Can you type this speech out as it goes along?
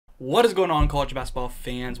What is going on, college basketball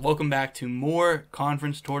fans? Welcome back to more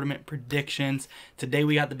conference tournament predictions. Today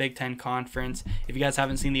we got the Big Ten Conference. If you guys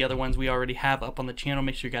haven't seen the other ones we already have up on the channel,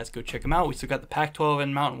 make sure you guys go check them out. We still got the Pac-12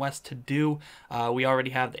 and Mountain West to do. We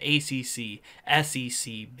already have the ACC,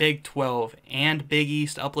 SEC, Big 12, and Big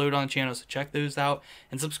East uploaded on the channel, so check those out.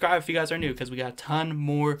 And subscribe if you guys are new, because we got a ton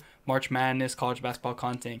more March Madness college basketball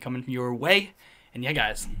content coming your way. And yeah,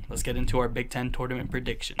 guys, let's get into our Big Ten tournament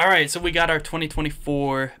prediction. All right, so we got our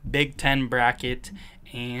 2024 Big Ten bracket,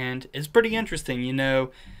 and it's pretty interesting. You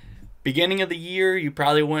know, beginning of the year, you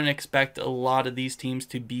probably wouldn't expect a lot of these teams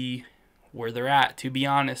to be where they're at, to be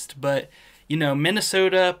honest. But, you know,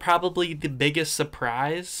 Minnesota, probably the biggest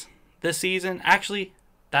surprise this season. Actually,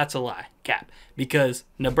 that's a lie, Cap, because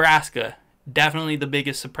Nebraska, definitely the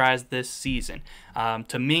biggest surprise this season.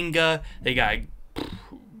 Tominga, they got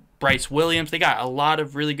Bryce Williams. They got a lot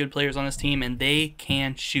of really good players on this team, and they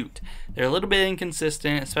can shoot. They're a little bit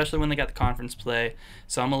inconsistent, especially when they got the conference play,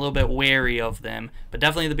 so I'm a little bit wary of them. But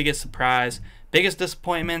definitely the biggest surprise. Biggest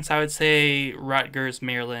disappointments, I would say Rutgers,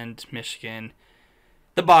 Maryland, Michigan.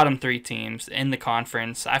 The bottom three teams in the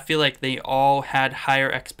conference. I feel like they all had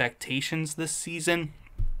higher expectations this season,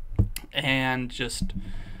 and just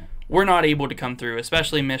were not able to come through,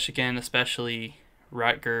 especially Michigan, especially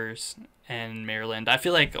Rutgers and Maryland. I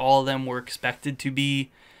feel like all of them were expected to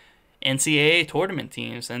be NCAA tournament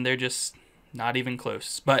teams, and they're just not even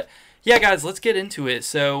close. But yeah, guys, let's get into it.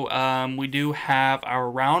 So we do have our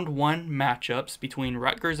round one matchups between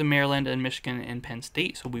Rutgers and Maryland and Michigan and Penn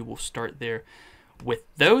State. So we will start there with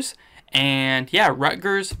those. And yeah,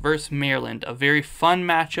 Rutgers versus Maryland, a very fun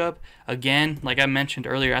matchup. Again, like I mentioned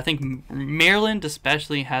earlier, I think Maryland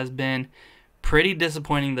especially has been pretty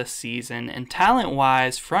disappointing this season, and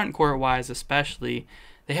talent-wise, front court-wise especially,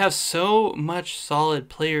 they have so much solid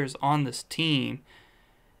players on this team.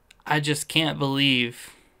 I just can't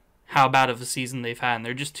believe how bad of a season they've had, and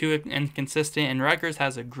they're just too inconsistent. And Rutgers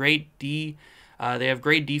has a great they have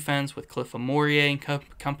great defense with Cliff Amoria and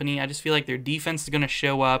company. I just feel like their defense is going to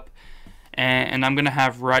show up, and I'm going to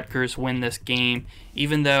have Rutgers win this game,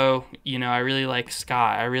 even though, you know, I really like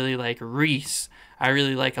Scott, I really like Reese, I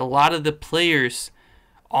really like a lot of the players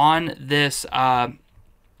on this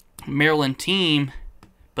Maryland team,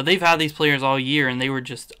 but they've had these players all year, and they were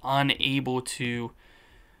just unable to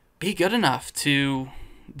be good enough to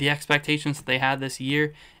the expectations that they had this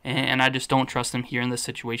year, and I just don't trust them here in this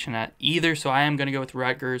situation at either, so I am going to go with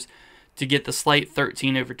Rutgers to get the slight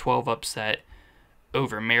 13-12 upset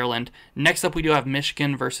over Maryland. Next up, we do have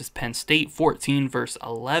Michigan versus Penn State, 14 versus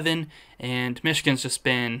 11, and Michigan's just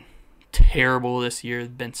been terrible this year. It's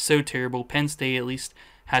been so terrible. Penn State at least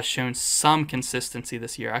has shown some consistency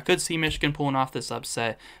this year. I could see Michigan pulling off this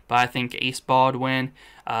upset, but I think Ace Baldwin,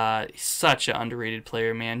 such an underrated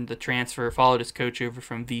player, man. The transfer, followed his coach over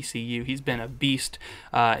from VCU. He's been a beast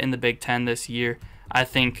in the Big Ten this year. I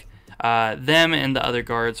think them and the other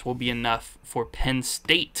guards will be enough for Penn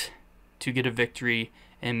State to get a victory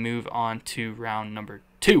and move on to round number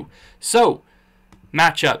 2. So,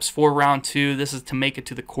 matchups for round 2. This is to make it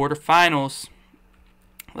to the quarterfinals.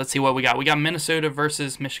 Let's see what we got. We got Minnesota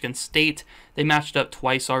versus Michigan State. They matched up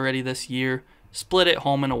twice already this year. Split it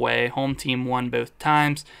home and away. Home team won both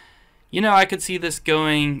times. You know, I could see this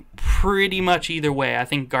going pretty much either way. I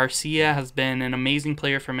think Garcia has been an amazing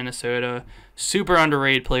player for Minnesota. Super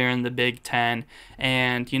underrated player in the Big Ten.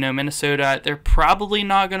 And, you know, Minnesota, they're probably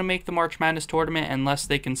not going to make the March Madness tournament unless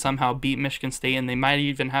they can somehow beat Michigan State. And they might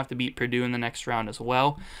even have to beat Purdue in the next round as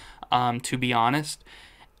well, to be honest.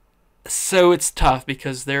 So it's tough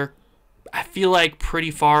because they're, I feel like,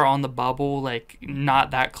 pretty far on the bubble, like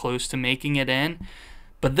not that close to making it in.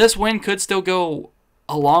 But this win could still go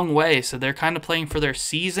a long way, so they're kind of playing for their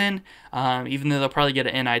season, even though they'll probably get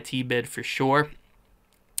an NIT bid for sure.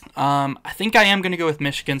 I think I am going to go with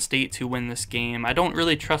Michigan State to win this game. I don't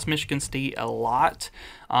really trust Michigan State a lot.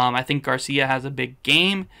 I think Garcia has a big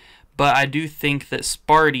game, but I do think that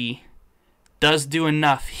Sparty does do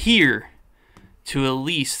enough here to at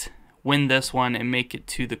least win this one and make it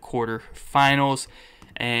to the quarterfinals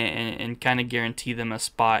and kind of guarantee them a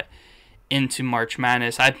spot into March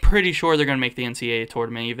Madness. I'm pretty sure they're going to make the NCAA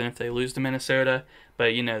tournament even if they lose to Minnesota,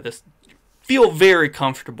 but, you know, this feel very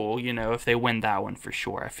comfortable, you know, if they win that one for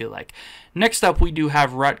sure, I feel like. Next up, we do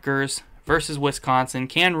have Rutgers versus Wisconsin.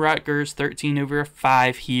 Can Rutgers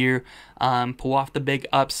 13/5 here pull off the big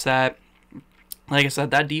upset? Like I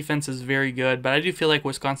said, that defense is very good, but I do feel like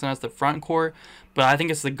Wisconsin has the front court, but I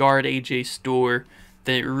think it's the guard, A.J. Storr,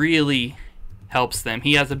 that really helps them.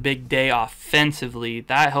 He has a big day offensively.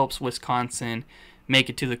 That helps Wisconsin make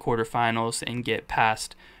it to the quarterfinals and get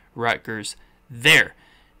past Rutgers there.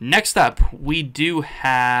 Next up, we do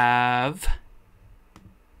have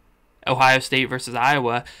Ohio State versus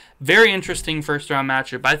Iowa. Very interesting first-round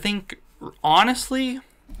matchup. I think, honestly,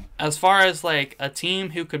 as far as like a team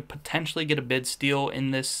who could potentially get a bid steal in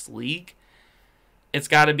this league, it's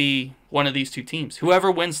got to be one of these two teams. Whoever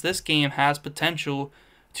wins this game has potential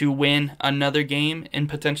to win another game and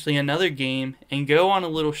potentially another game and go on a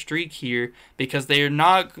little streak here, because they are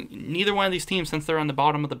not, neither one of these teams, since they're on the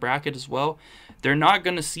bottom of the bracket as well, they're not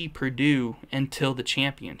going to see Purdue until the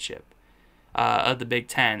championship of the Big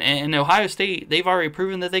Ten. And Ohio State, they've already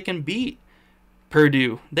proven that they can beat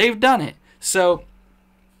Purdue. They've done it. So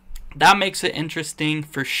that makes it interesting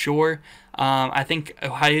for sure. I think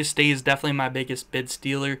Ohio State is definitely my biggest bid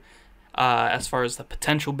stealer as far as the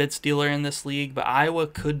potential bid stealer in this league, but Iowa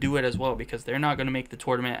could do it as well because they're not going to make the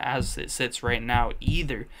tournament as it sits right now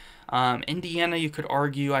either. Indiana, you could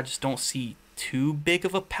argue, I just don't see too big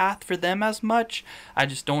of a path for them as much. I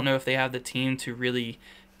just don't know if they have the team to really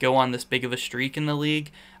go on this big of a streak in the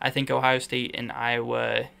league. I think Ohio State and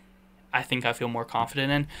Iowa, I feel more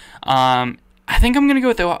confident in. I think I'm going to go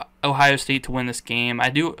with Ohio State to win this game. I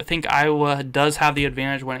do think Iowa does have the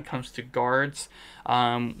advantage when it comes to guards,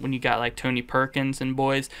 when you got like Tony Perkins and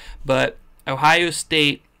boys. But Ohio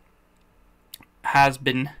State has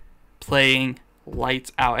been playing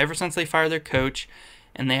lights out. Ever since they fired their coach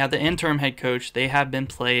and they had the interim head coach, they have been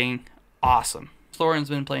playing awesome. Florin's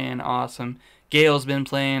been playing awesome. Gale's been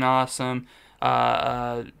playing awesome.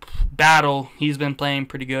 Battle, he's been playing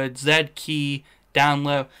pretty good. Zed Key, down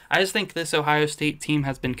low. I just think this Ohio State team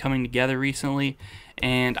has been coming together recently,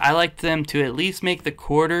 and I like them to at least make the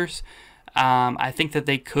quarters. I think that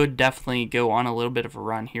they could definitely go on a little bit of a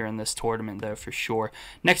run here in this tournament, though, for sure.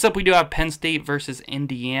 Next up, we do have Penn State versus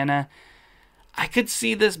Indiana. I could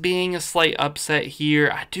see this being a slight upset here.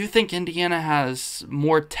 I do think Indiana has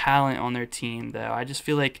more talent on their team, though. I just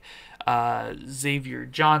feel like Xavier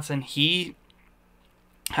Johnson, he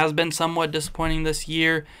has been somewhat disappointing this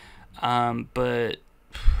year. But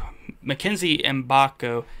Mackenzie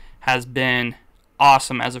Mbako has been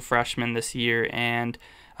awesome as a freshman this year, and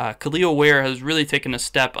Khalil Ware has really taken a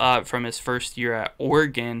step up from his first year at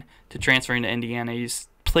Oregon to transferring to Indiana. He's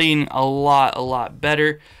playing a lot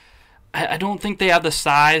better. I don't think they have the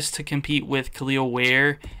size to compete with Khalil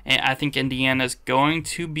Ware, and I think Indiana's going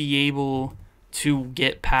to be able to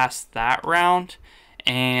get past that round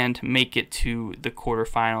and make it to the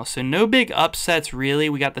quarterfinals. So no big upsets really.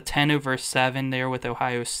 We got the 10-7 there with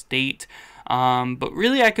Ohio State. But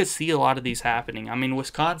really I could see a lot of these happening. I mean,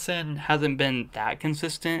 Wisconsin hasn't been that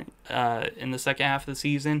consistent in the second half of the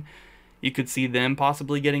season. You could see them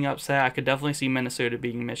possibly getting upset. I could definitely see Minnesota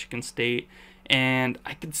beating Michigan State. And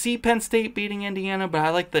I could see Penn State beating Indiana, but I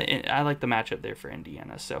like the matchup there for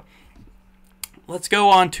Indiana. So let's go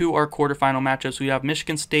on to our quarterfinal matchups. We have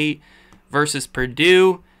Michigan State versus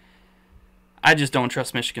Purdue. I just don't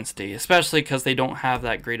trust Michigan State, especially because they don't have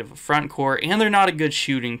that great of a front court, and they're not a good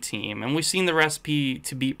shooting team. And we've seen the recipe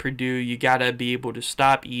to beat Purdue. You got to be able to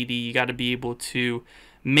stop Edey. You got to be able to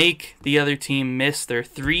make the other team miss their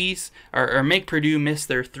threes, or make Purdue miss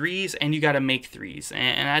their threes, and you got to make threes.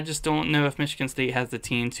 And I just don't know if Michigan State has the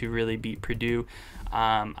team to really beat Purdue.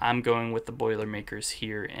 I'm going with the Boilermakers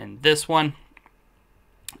here in this one.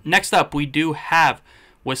 Next up, we do have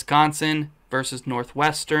Wisconsin versus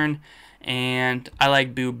Northwestern, and I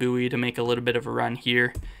like Boo Buie to make a little bit of a run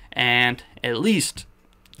here and at least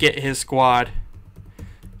get his squad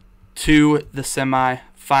to the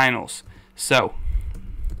semifinals. So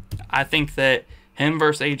I think that him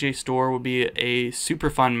versus AJ Storr would be a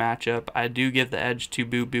super fun matchup. I do give the edge to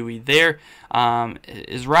Boo Buie there.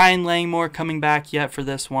 Is Ryan Langmore coming back yet for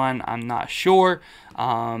this one? I'm not sure.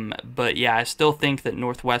 But yeah, I still think that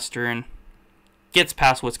Northwestern gets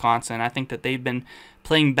past Wisconsin. I think that they've been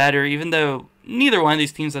playing better, even though neither one of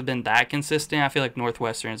these teams have been that consistent. I feel like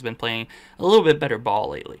Northwestern has been playing a little bit better ball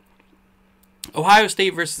lately. Ohio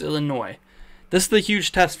State versus Illinois. This is the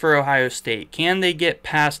huge test for Ohio State. Can they get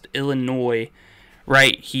past Illinois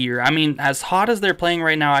right here? I mean, as hot as they're playing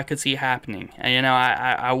right now, I could see it happening. And, you know,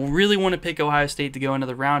 I really want to pick Ohio State to go into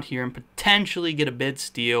the round here and potentially get a bid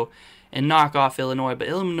steal and knock off Illinois. But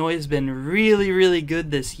Illinois has been really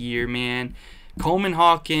good this year, man. Coleman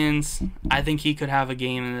Hawkins, I think he could have a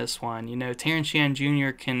game in this one. You know, Terrence Shannon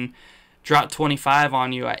Jr. can drop 25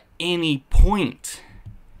 on you at any point.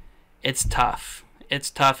 It's tough. It's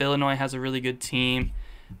tough. Illinois has a really good team.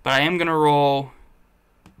 But I am going to roll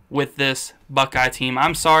with this Buckeye team.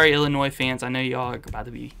 I'm sorry, Illinois fans. I know y'all are about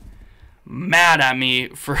to be mad at me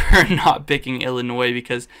for not picking Illinois,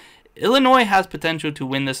 because Illinois has potential to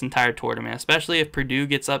win this entire tournament, especially if Purdue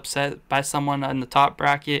gets upset by someone in the top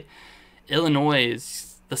bracket.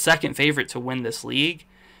 Illinois the second favorite to win this league.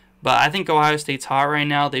 But I think Ohio State's hot right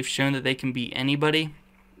now. They've shown that they can beat anybody.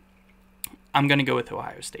 I'm going to go with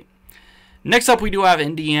Ohio State. Next up, we do have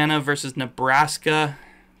Indiana versus Nebraska.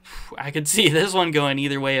 I could see this one going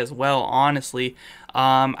either way as well, honestly.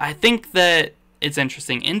 I think that it's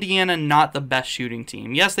interesting. Indiana, not the best shooting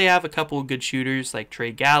team. Yes, they have a couple of good shooters like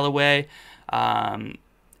Trey Galloway.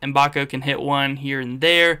 Mbako can hit one here and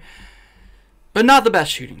there. But not the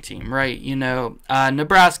best shooting team, right? You know,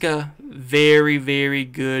 Nebraska, very, very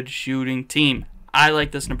good shooting team. I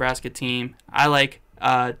like this Nebraska team. I like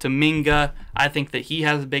Dominga. I think that he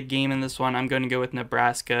has a big game in this one. I'm going to go with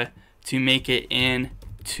Nebraska to make it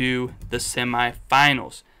into the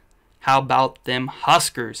semifinals. How about them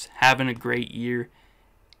Huskers having a great year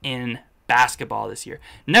in basketball this year?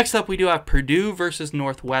 Next up, we do have Purdue versus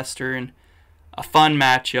Northwestern. A fun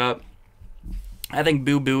matchup. I think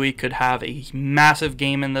Boo Buie could have a massive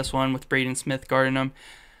game in this one with Braden Smith guarding him.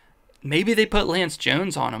 Maybe they put Lance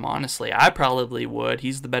Jones on him, honestly. I probably would.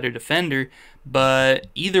 He's the better defender. But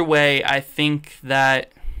either way, I think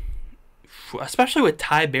that, especially with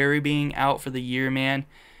Ty Berry being out for the year, man,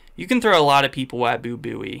 you can throw a lot of people at Boo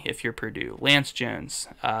Buie if you're Purdue. Lance Jones,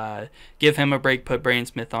 give him a break, put Braden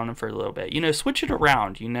Smith on him for a little bit. You know, switch it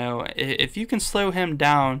around. You know, if you can slow him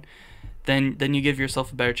down, then you give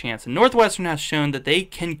yourself a better chance. And Northwestern has shown that they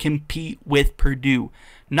can compete with Purdue.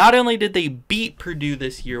 Not only did they beat Purdue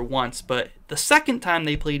this year once, but the second time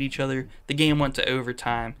they played each other, the game went to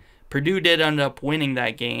overtime. Purdue did end up winning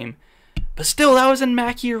that game. But still, that was in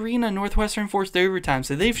Mackey Arena. Northwestern forced overtime.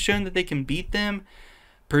 So they've shown that they can beat them.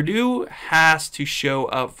 Purdue has to show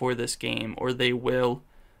up for this game or they will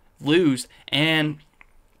lose. And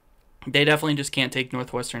they definitely just can't take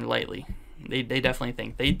Northwestern lightly. They definitely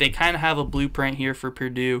think. They kind of have a blueprint here for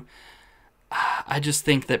Purdue. I just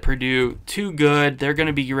think that Purdue, too good. They're going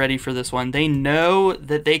to be ready for this one. They know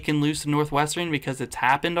that they can lose to Northwestern because it's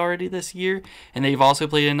happened already this year, and they've also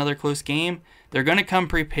played another close game. They're going to come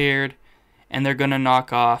prepared, and they're going to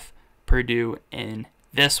knock off Purdue in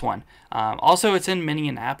this one. Also, it's in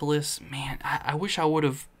Minneapolis. Man, I wish I would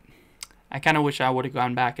have. I kind of wish I would have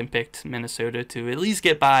gone back and picked Minnesota to at least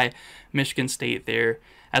get by Michigan State there,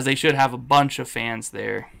 as they should have a bunch of fans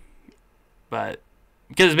there. But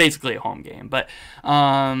because it's basically a home game. But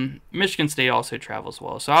Michigan State also travels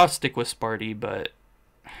well, so I'll stick with Sparty, but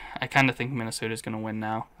I kind of think Minnesota's going to win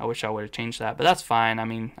now. I wish I would have changed that, but that's fine. I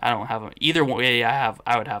mean, I don't have them. Either way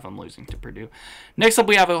I would have them losing to Purdue. Next up,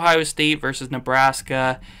 we have Ohio State versus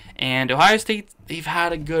Nebraska. And Ohio State, they've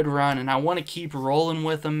had a good run, and I want to keep rolling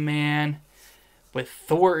with them, man. With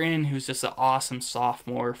Thornton, who's just an awesome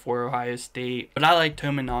sophomore for Ohio State. But I like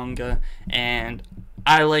Tomenonga, and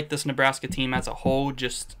I like this Nebraska team as a whole.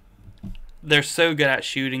 Just, they're so good at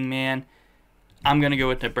shooting, man. I'm going to go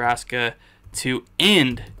with Nebraska to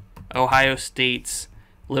end Ohio State's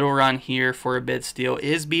little run here for a bid steal.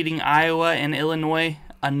 Is beating Iowa and Illinois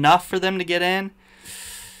enough for them to get in?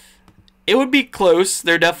 It would be close.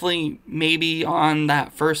 They're definitely maybe on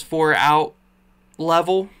that first four out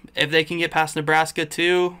level. If they can get past Nebraska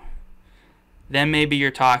too, then maybe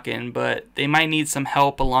you're talking. But they might need some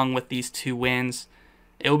help along with these two wins.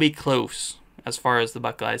 It will be close as far as the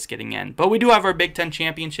Buckeyes getting in. But we do have our Big Ten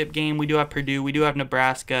championship game. We do have Purdue. We do have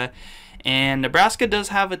Nebraska. And Nebraska does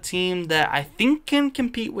have a team that I think can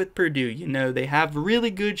compete with Purdue. You know, they have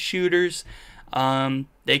really good shooters.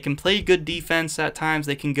 They can play good defense at times.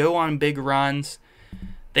 They can go on big runs.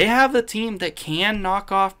 They have a team that can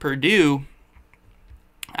knock off Purdue.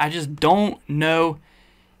 I just don't know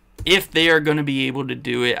if they are going to be able to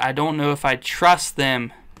do it. I don't know if I trust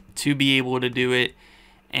them to be able to do it.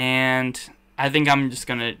 And I think I'm just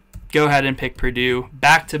going to go ahead and pick Purdue.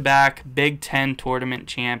 Back-to-back Big Ten tournament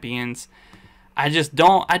champions. I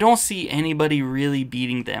don't see anybody really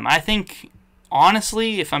beating them. I think,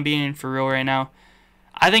 honestly, if I'm being for real right now,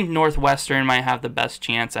 I think Northwestern might have the best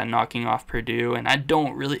chance at knocking off Purdue, and I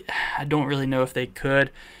don't really know if they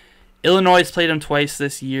could. Illinois played them twice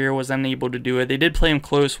this year, was unable to do it. They did play them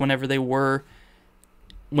close when Illinois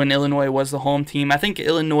was the home team. I think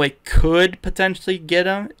Illinois could potentially get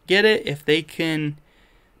it if they can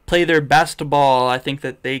play their best ball. I think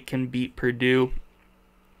that they can beat Purdue.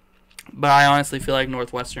 But I honestly feel like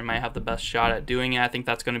Northwestern might have the best shot at doing it. I think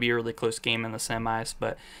that's going to be a really close game in the semis.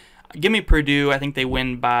 But give me Purdue. I think they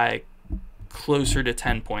win by closer to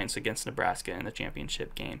 10 points against Nebraska in the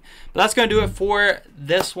championship game. But that's going to do it for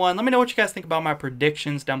this one. Let me know what you guys think about my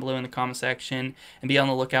predictions down below in the comment section. And be on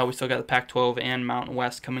the lookout. We still got the Pac-12 and Mountain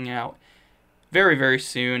West coming out very, very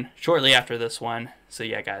soon, shortly after this one. So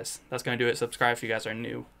yeah, guys, that's going to do it. Subscribe if you guys are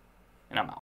new. And I'm out.